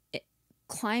like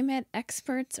climate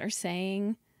experts are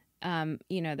saying, there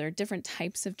are different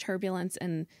types of turbulence,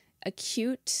 and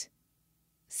acute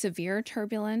severe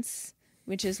turbulence,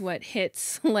 which is what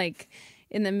hits like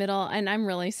in the middle. And I'm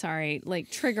really sorry,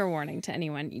 like trigger warning to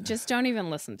anyone. You just don't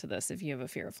even listen to this if you have a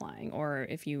fear of flying or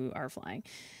if you are flying.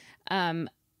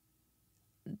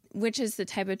 Which is the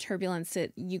type of turbulence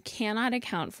that you cannot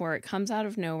account for. It comes out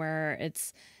of nowhere.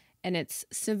 It's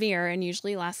severe and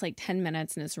usually lasts like 10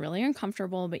 minutes and it's really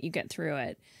uncomfortable, but you get through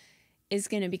it, is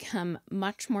going to become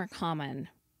much more common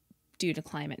due to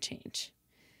climate change.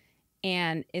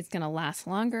 And it's going to last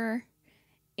longer.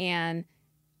 And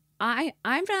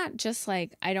I'm not just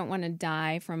like, I don't want to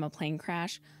die from a plane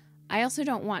crash. I also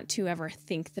don't want to ever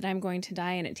think that I'm going to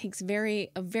die. And it takes a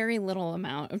very little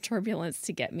amount of turbulence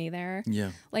to get me there.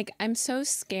 Yeah. Like, I'm so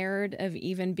scared of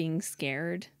even being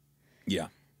scared. Yeah.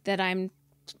 That I'm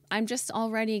just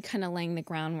already kind of laying the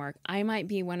groundwork. I might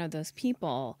be one of those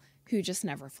people who just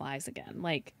never flies again.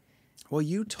 Like, well,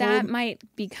 you told that might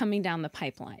be coming down the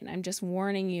pipeline. I'm just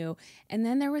warning you. And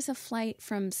then there was a flight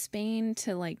from Spain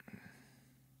to like,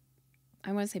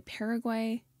 I want to say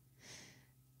Paraguay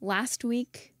last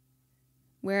week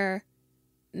where,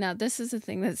 now this is the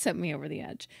thing that set me over the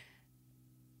edge.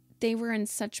 They were in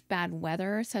such bad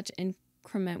weather, such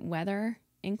inclement,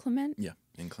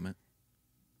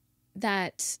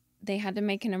 that they had to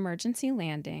make an emergency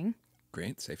landing.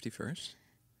 Great. Safety first.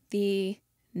 The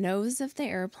nose of the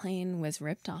airplane was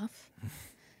ripped off.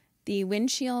 The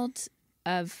windshield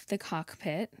of the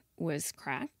cockpit was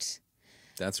cracked.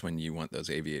 That's when you want those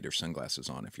aviator sunglasses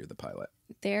on if you're the pilot.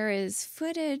 There is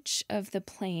footage of the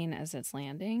plane as it's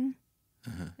landing.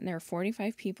 And there are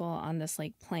 45 people on this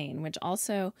like plane, which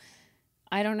also,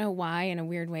 I don't know why, in a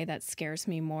weird way, that scares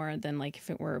me more than like if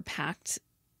it were packed,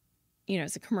 you know,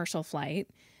 it's a commercial flight.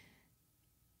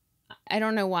 I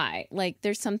don't know why. Like,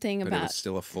 there's something but about... it was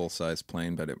still a full-size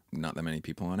plane, but not that many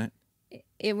people on it?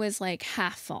 It was like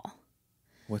half full.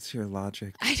 What's your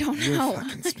logic? I don't know. You're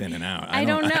fucking spinning out. I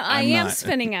don't know. I am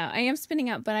spinning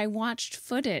out, but I watched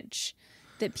footage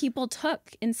that people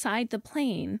took inside the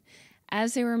plane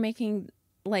as they were making,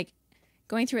 like,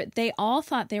 going through it. They all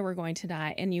thought they were going to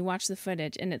die, and you watch the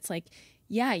footage, and it's like,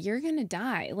 yeah, you're going to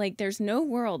die. Like, there's no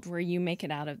world where you make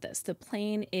it out of this. The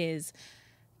plane is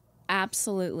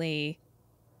absolutely...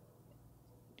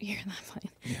 You hear that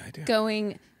plane? Yeah, I do.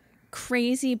 Going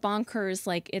crazy bonkers,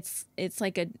 like it's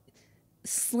like a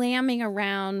slamming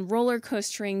around, roller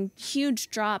coastering, huge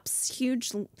drops,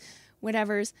 huge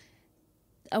whatevers.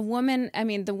 The woman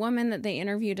that they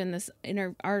interviewed in this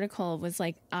article was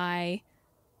like,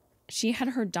 she had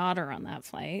her daughter on that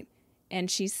flight, and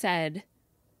she said,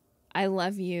 I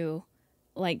love you.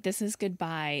 Like, this is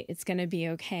goodbye. It's going to be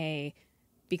okay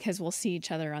because we'll see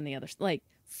each other on the other, like,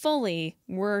 fully,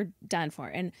 we're done for.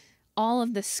 And all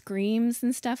of the screams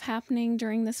and stuff happening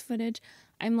during this footage,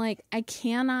 I'm like, I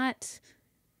cannot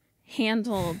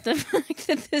handle the fact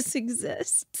that this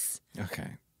exists. Okay,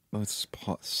 let's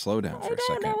slow down for a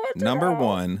second. Know what to Number do.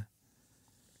 one.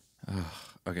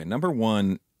 Number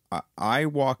one, I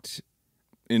walked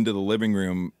into the living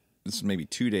room, this is maybe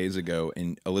 2 days ago,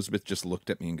 and Elizabeth just looked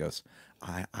at me and goes,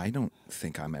 I don't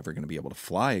think I'm ever going to be able to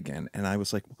fly again. And I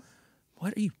was like,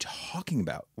 what are you talking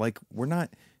about? Like, when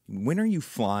are you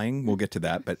flying? We'll get to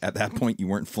that. But at that point, you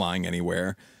weren't flying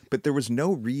anywhere. But there was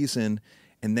no reason.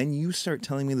 And then you start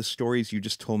telling me the stories you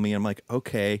just told me. I'm like,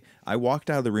 okay. I walked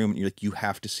out of the room and you're like, you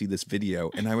have to see this video.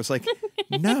 And I was like,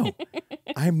 no,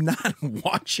 I'm not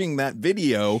watching that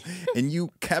video. And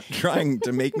you kept trying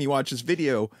to make me watch this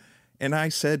video. And I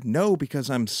said no because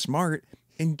I'm smart.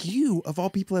 And you, of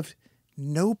all people, have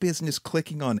no business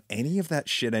clicking on any of that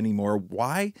shit anymore.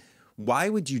 Why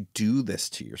would you do this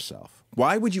to yourself?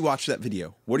 Why would you watch that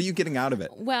video? What are you getting out of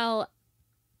it? Well,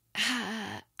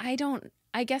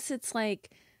 I guess it's like,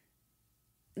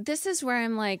 this is where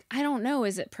I'm like, I don't know.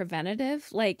 Is it preventative?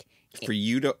 Like, for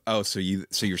you to, so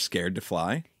you're scared to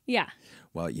fly? Yeah.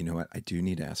 Well, you know what? I do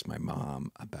need to ask my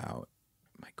mom about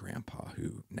my grandpa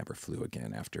who never flew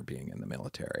again after being in the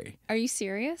military. Are you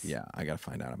serious? Yeah, I got to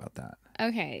find out about that.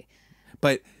 Okay.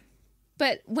 But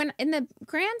when, in the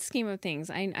grand scheme of things,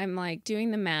 I'm like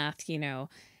doing the math, you know,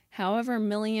 however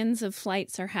millions of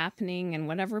flights are happening in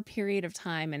whatever period of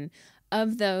time, and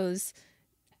of those,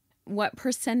 what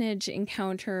percentage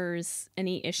encounters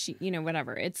any issue, you know,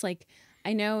 whatever. It's like,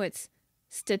 I know it's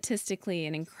statistically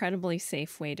an incredibly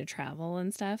safe way to travel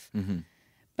and stuff,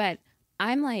 but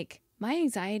I'm like, my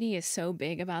anxiety is so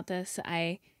big about this.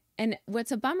 And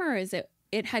what's a bummer is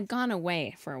it had gone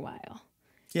away for a while.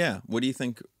 Yeah. What do you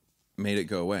think made it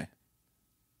go away?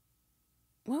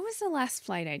 What was the last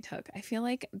flight I took? I feel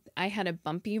like I had a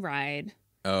bumpy ride.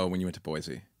 Oh, when you went to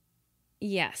Boise.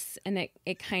 Yes, and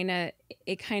it kind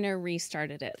of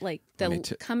restarted it. Like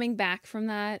coming back from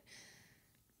that,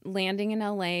 landing in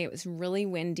LA. It was really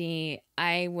windy.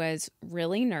 I was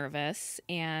really nervous.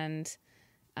 And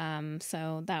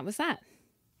so that was that.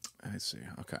 I see.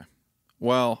 Okay.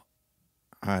 Well,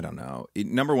 I don't know.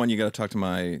 Number one, you got to talk to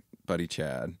my buddy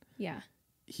Chad. Yeah.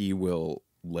 He will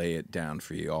lay it down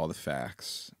for you, all the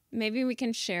facts. Maybe we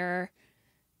can share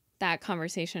that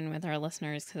conversation with our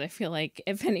listeners, because I feel like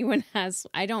if anyone has,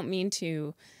 I don't mean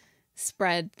to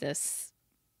spread this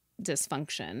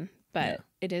dysfunction, but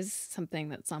it is something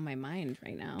that's on my mind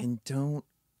right now. And don't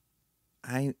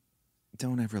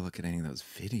ever look at any of those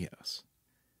videos.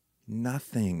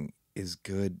 Nothing is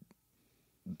good.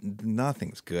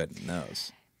 Nothing's good in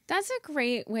those. That's a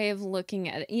great way of looking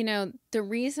at it. You know, the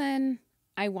reason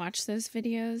I watch those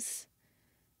videos,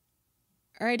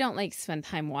 or I don't like spend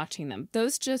time watching them,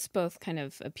 those just both kind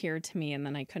of appeared to me and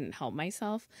then I couldn't help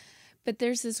myself. But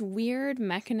there's this weird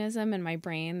mechanism in my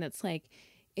brain that's like,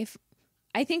 if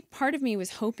I think part of me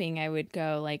was hoping I would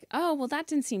go like, oh, well, that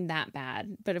didn't seem that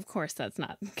bad. But of course, that's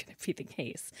not going to be the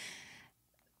case.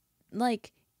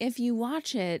 Like, if you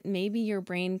watch it, maybe your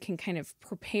brain can kind of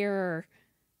prepare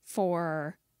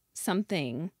for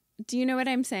something. Do you know what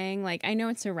I'm saying? Like, I know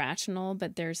it's irrational,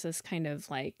 but there's this kind of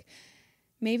like,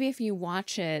 maybe if you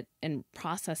watch it and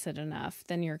process it enough,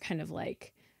 then you're kind of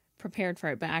like prepared for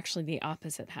it. But actually the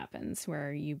opposite happens,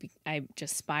 where I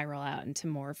just spiral out into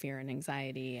more fear and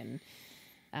anxiety.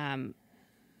 And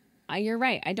you're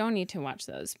right. I don't need to watch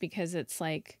those, because it's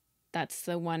like, that's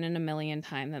the 1 in a million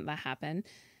time that happened.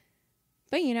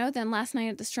 But, you know, then last night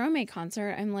at the Stromae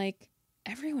concert, I'm like,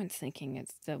 everyone's thinking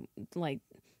it's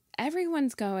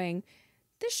everyone's going,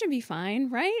 this should be fine,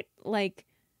 right? Like,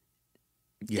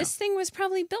 this thing was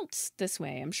probably built this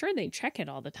way. I'm sure they check it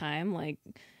all the time. Like,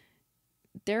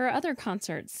 there are other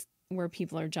concerts where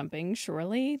people are jumping,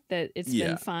 surely, that it's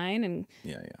been fine. And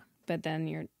but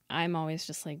then I'm always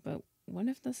just like, but what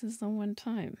if this is the one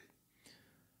time?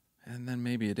 And then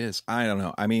maybe it is. I don't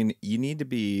know. I mean, you need to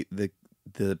be the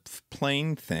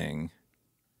plane thing.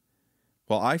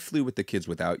 Well, I flew with the kids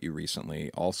without you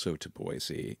recently, also to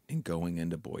Boise, and going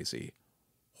into Boise,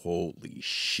 holy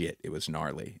shit, it was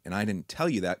gnarly. And I didn't tell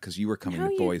you that because you were coming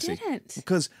to Boise. You didn't.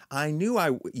 Because I knew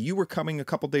you were coming a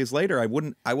couple days later. I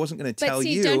wasn't going to tell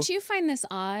you. But see, don't you find this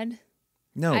odd?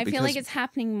 No, I feel like it's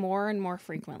happening more and more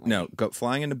frequently. No,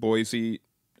 flying into Boise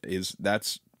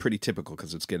that's pretty typical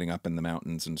because it's getting up in the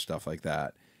mountains and stuff like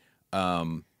that.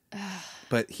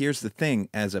 But here's the thing: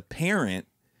 as a parent,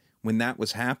 when that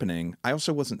was happening, I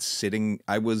also wasn't sitting.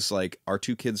 I was like, our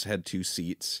two kids had 2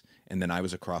 seats, and then I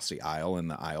was across the aisle in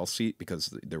the aisle seat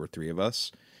because there were 3 of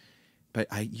us. But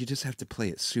you just have to play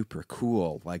it super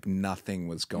cool, like nothing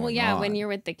was going on. Well, yeah, when you're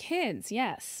with the kids,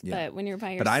 yes. Yeah. But when you're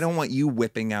by yourself. But I don't want you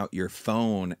whipping out your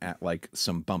phone at like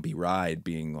some bumpy ride,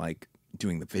 being like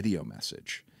doing the video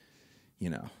message, you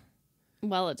know.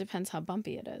 Well, it depends how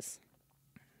bumpy it is.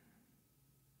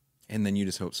 And then you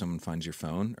just hope someone finds your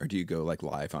phone, or do you go like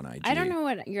live on IG? I don't know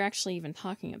what you're actually even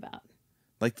talking about.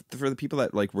 Like for the people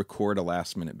that like record a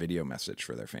last minute video message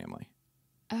for their family.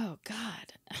 Oh,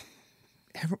 God.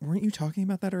 Weren't you talking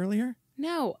about that earlier?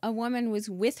 No, a woman was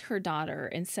with her daughter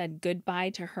and said goodbye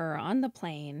to her on the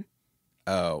plane.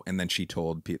 Oh, and then she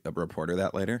told a reporter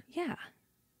that later? Yeah.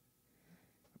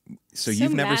 So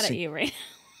you've never seen at you right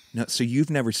No, so you've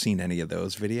never seen any of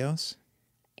those videos?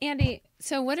 Andy,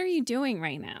 so what are you doing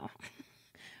right now?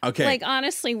 Okay. Like,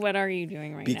 honestly, what are you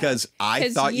doing right now? Because I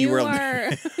thought you were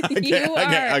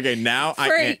okay, now now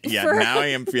I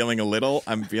am feeling a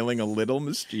little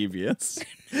mischievous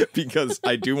because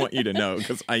I do want you to know,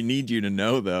 because I need you to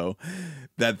know though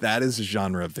that is a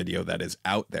genre of video that is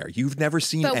out there. You've never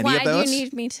seen any of those? But why do you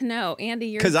need me to know?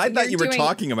 Andy, because I thought you were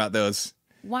talking about those.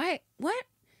 Why? What?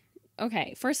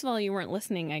 Okay, first of all, you weren't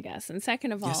listening, I guess. And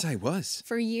second of all, yes, I was.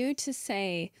 For you to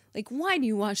say, like, why do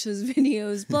you watch those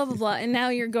videos, blah, blah, blah. And now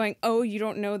you're going, oh, you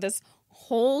don't know this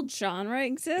whole genre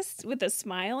exists, with a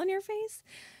smile on your face?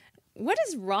 What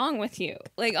is wrong with you?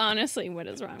 Like, honestly, what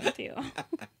is wrong with you?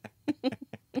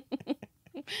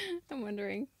 I'm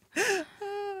wondering.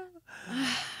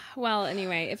 Well,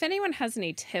 anyway, if anyone has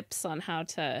any tips on how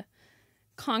to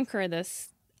conquer this,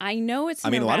 I know it's a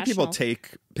lot of people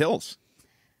take pills.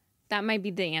 That might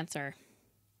be the answer.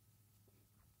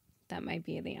 That might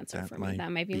be the answer for me.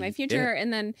 That might be my future.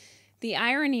 And then the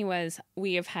irony was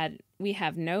we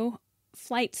have no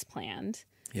flights planned.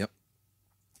 Yep.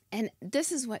 And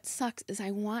this is what sucks, is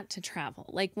I want to travel.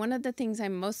 Like, one of the things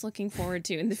I'm most looking forward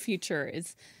to in the future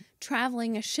is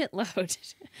traveling a shitload.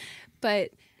 But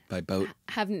by boat?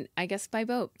 I guess by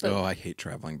boat. But I hate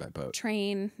traveling by boat.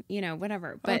 Train,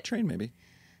 whatever. But train maybe.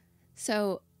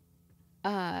 So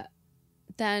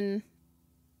then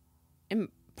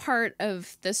part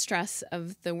of the stress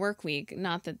of the work week.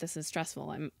 Not that this is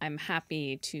stressful. I'm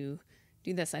happy to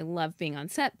do this. I love being on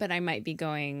set, but I might be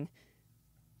going,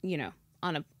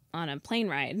 on a plane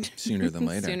ride Sooner than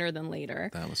later. Sooner than later.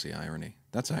 That was the irony.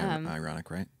 That's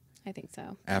ironic, right? I think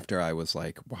so. After I was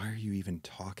like, why are you even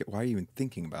talking? Why are you even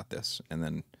thinking about this? And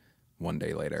then one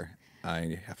day later,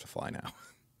 I have to fly now.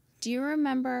 Do you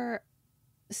remember?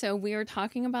 So we were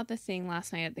talking about the thing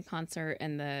last night at the concert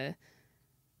and the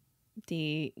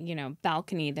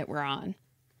balcony that we're on.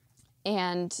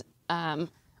 And when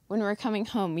we were coming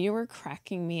home, you were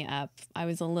cracking me up. I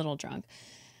was a little drunk.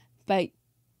 But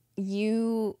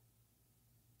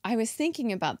I was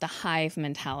thinking about the hive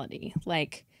mentality.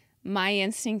 Like, my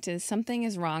instinct is something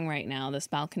is wrong right now. This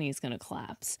balcony is going to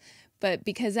collapse. But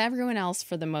because everyone else,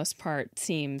 for the most part,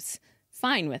 seems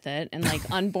fine with it and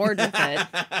like on board with it,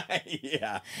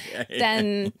 yeah.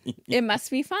 then it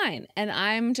must be fine. And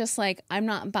I'm just like, I'm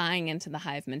not buying into the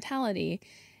hive mentality.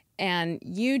 And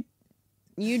you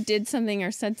did something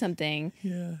or said something.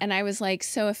 Yeah. And I was like,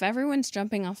 so if everyone's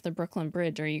jumping off the Brooklyn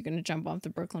Bridge, are you going to jump off the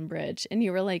Brooklyn Bridge? And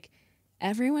you were like,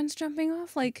 everyone's jumping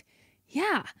off? Like,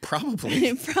 yeah. Probably.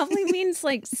 It probably means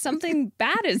like something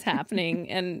bad is happening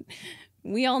and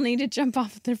we all need to jump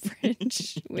off the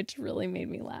bridge, which really made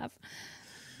me laugh.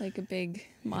 Like a big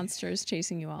monster is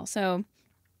chasing you all. So,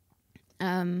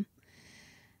 okay,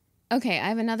 I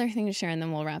have another thing to share and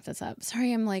then we'll wrap this up.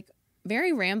 Sorry, I'm like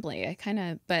very rambly.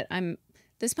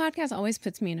 This podcast always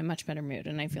puts me in a much better mood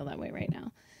and I feel that way right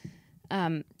now.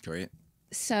 Great.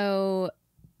 So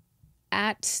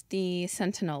at the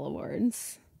Sentinel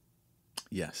Awards,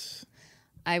 Yes.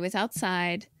 I was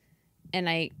outside and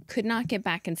I could not get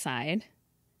back inside.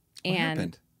 What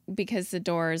happened? Because the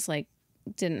doors like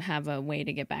didn't have a way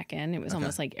to get back in. It was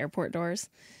almost like airport doors.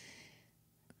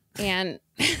 And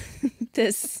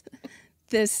this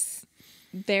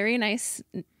very nice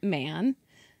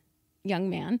young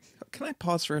man. Can I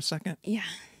pause for a second? Yeah.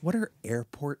 What are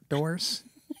airport doors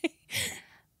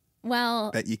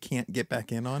Well, that you can't get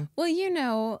back in on?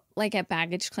 well, like at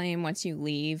baggage claim, once you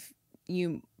leave,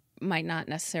 you might not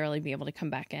necessarily be able to come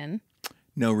back in.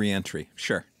 No reentry.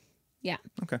 Sure. Yeah.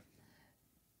 Okay.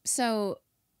 So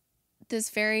this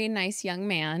very nice young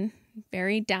man,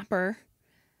 very dapper,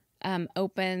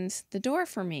 opened the door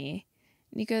for me.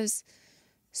 And he goes,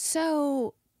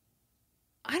 so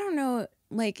I don't know,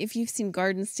 like if you've seen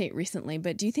Garden State recently,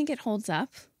 but do you think it holds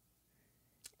up?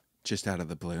 Just out of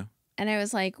the blue. And I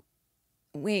was like,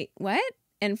 wait, what?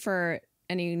 And for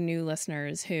any new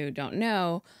listeners who don't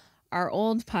know, our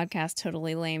old podcast,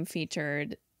 Totally Lame,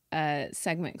 featured a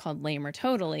segment called Lame or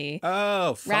Totally.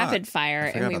 Oh, fuck. Rapid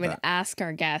fire. And we about would that. ask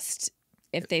our guest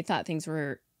if they thought things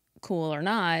were cool or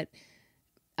not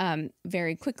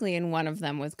very quickly. And one of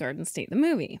them was Garden State, the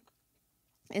movie.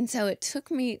 And so it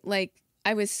took me, like,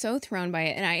 I was so thrown by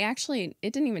it. And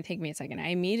it didn't even take me a second. I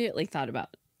immediately thought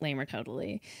about Lame or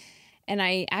Totally. And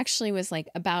I actually was like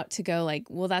about to go like,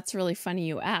 well, that's really funny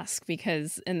you ask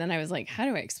and then I was like, how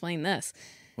do I explain this?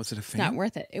 Was it a fan? It's not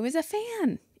worth it. It was a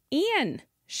fan. Ian.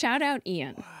 Shout out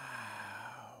Ian. Wow.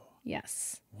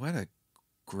 Yes. What a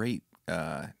great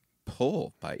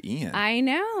pull by Ian. I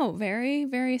know. Very,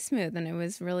 very smooth. And it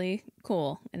was really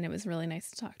cool. And it was really nice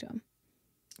to talk to him.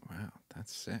 Wow.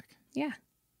 That's sick. Yeah.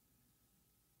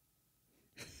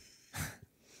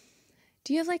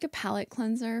 Do you have like a palate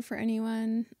cleanser for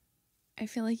anyone? I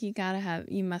feel like you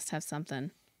must have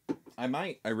something. I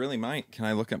might. I really might. Can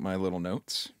I look at my little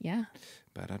notes? Yeah.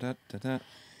 Ba-da-da-da-da.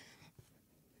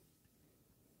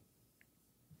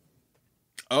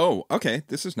 Oh, okay.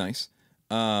 This is nice.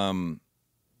 I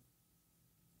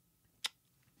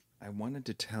wanted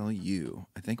to tell you,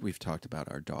 I think we've talked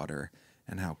about our daughter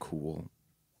and how cool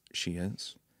she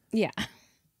is. Yeah.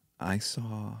 I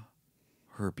saw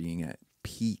her being at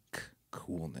peak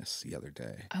coolness the other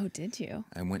day. Oh, did you?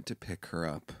 I went to pick her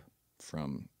up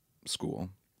from school,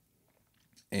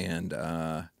 and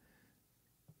I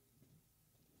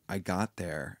got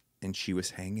there, and she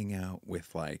was hanging out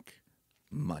with, like,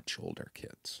 much older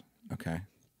kids, okay?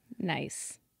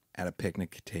 Nice. At a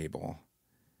picnic table.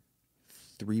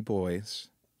 3 boys,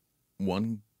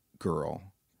 1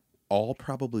 girl, all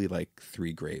probably, like,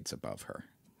 3 grades above her,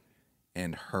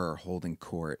 and her holding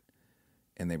court.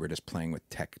 And they were just playing with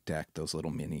Tech Deck, those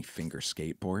little mini finger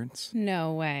skateboards.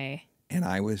 No way. And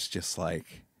I was just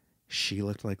like, she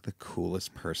looked like the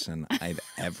coolest person I've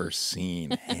ever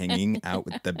seen hanging out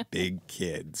with the big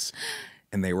kids.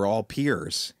 And they were all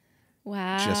peers,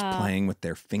 Wow. just playing with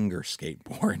their finger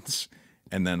skateboards.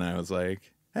 And then I was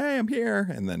like, hey, I'm here.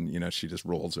 And then, she just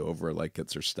rolls over, like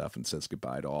gets her stuff and says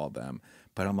goodbye to all of them.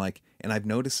 But I'm like, and I've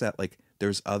noticed that like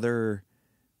there's other,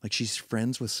 like she's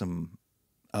friends with some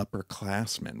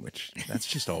upperclassmen, which that's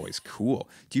just always cool.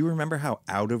 Do you remember how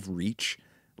out of reach,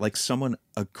 like someone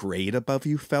a grade above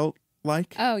you felt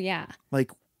like? Oh, yeah.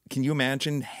 Like, can you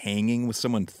imagine hanging with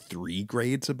someone 3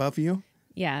 grades above you?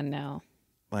 Yeah, no.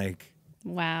 Like,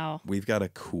 wow. We've got a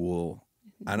cool.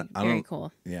 Very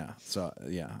cool. Yeah. So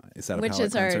yeah, is that a Which palate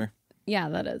is cleanser? Yeah,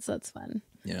 that is. That's fun.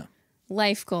 Yeah.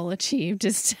 Life goal achieved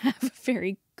is to have a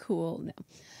very cool. No,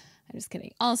 I'm just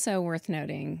kidding. Also worth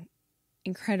noting,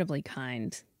 incredibly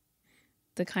kind.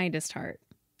 The kindest heart.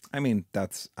 I mean,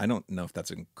 I don't know if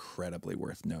that's incredibly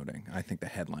worth noting. I think the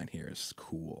headline here is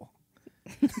cool.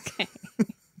 Okay.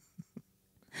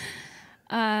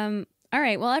 All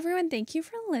right. Well, everyone, thank you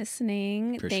for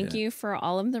listening. Thank you for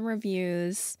all of the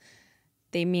reviews.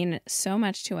 They mean so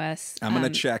much to us. I'm going to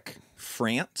check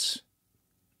France.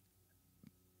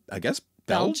 I guess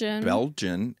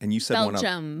Belgian. And you said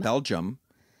Belgium. Belgium.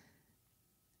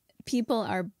 People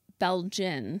are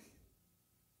Belgian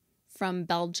from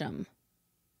Belgium.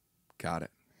 Got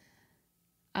it.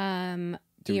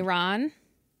 Iran.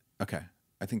 Okay.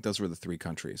 I think those were the 3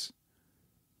 countries.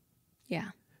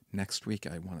 Yeah. Next week,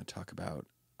 I want to talk about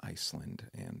Iceland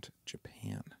and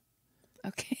Japan.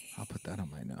 Okay. I'll put that on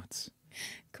my notes.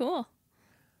 Cool.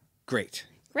 Great.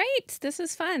 This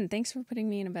is fun. Thanks for putting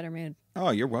me in a better mood. Oh,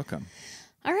 you're welcome.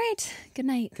 All right. Good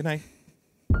night. Good night.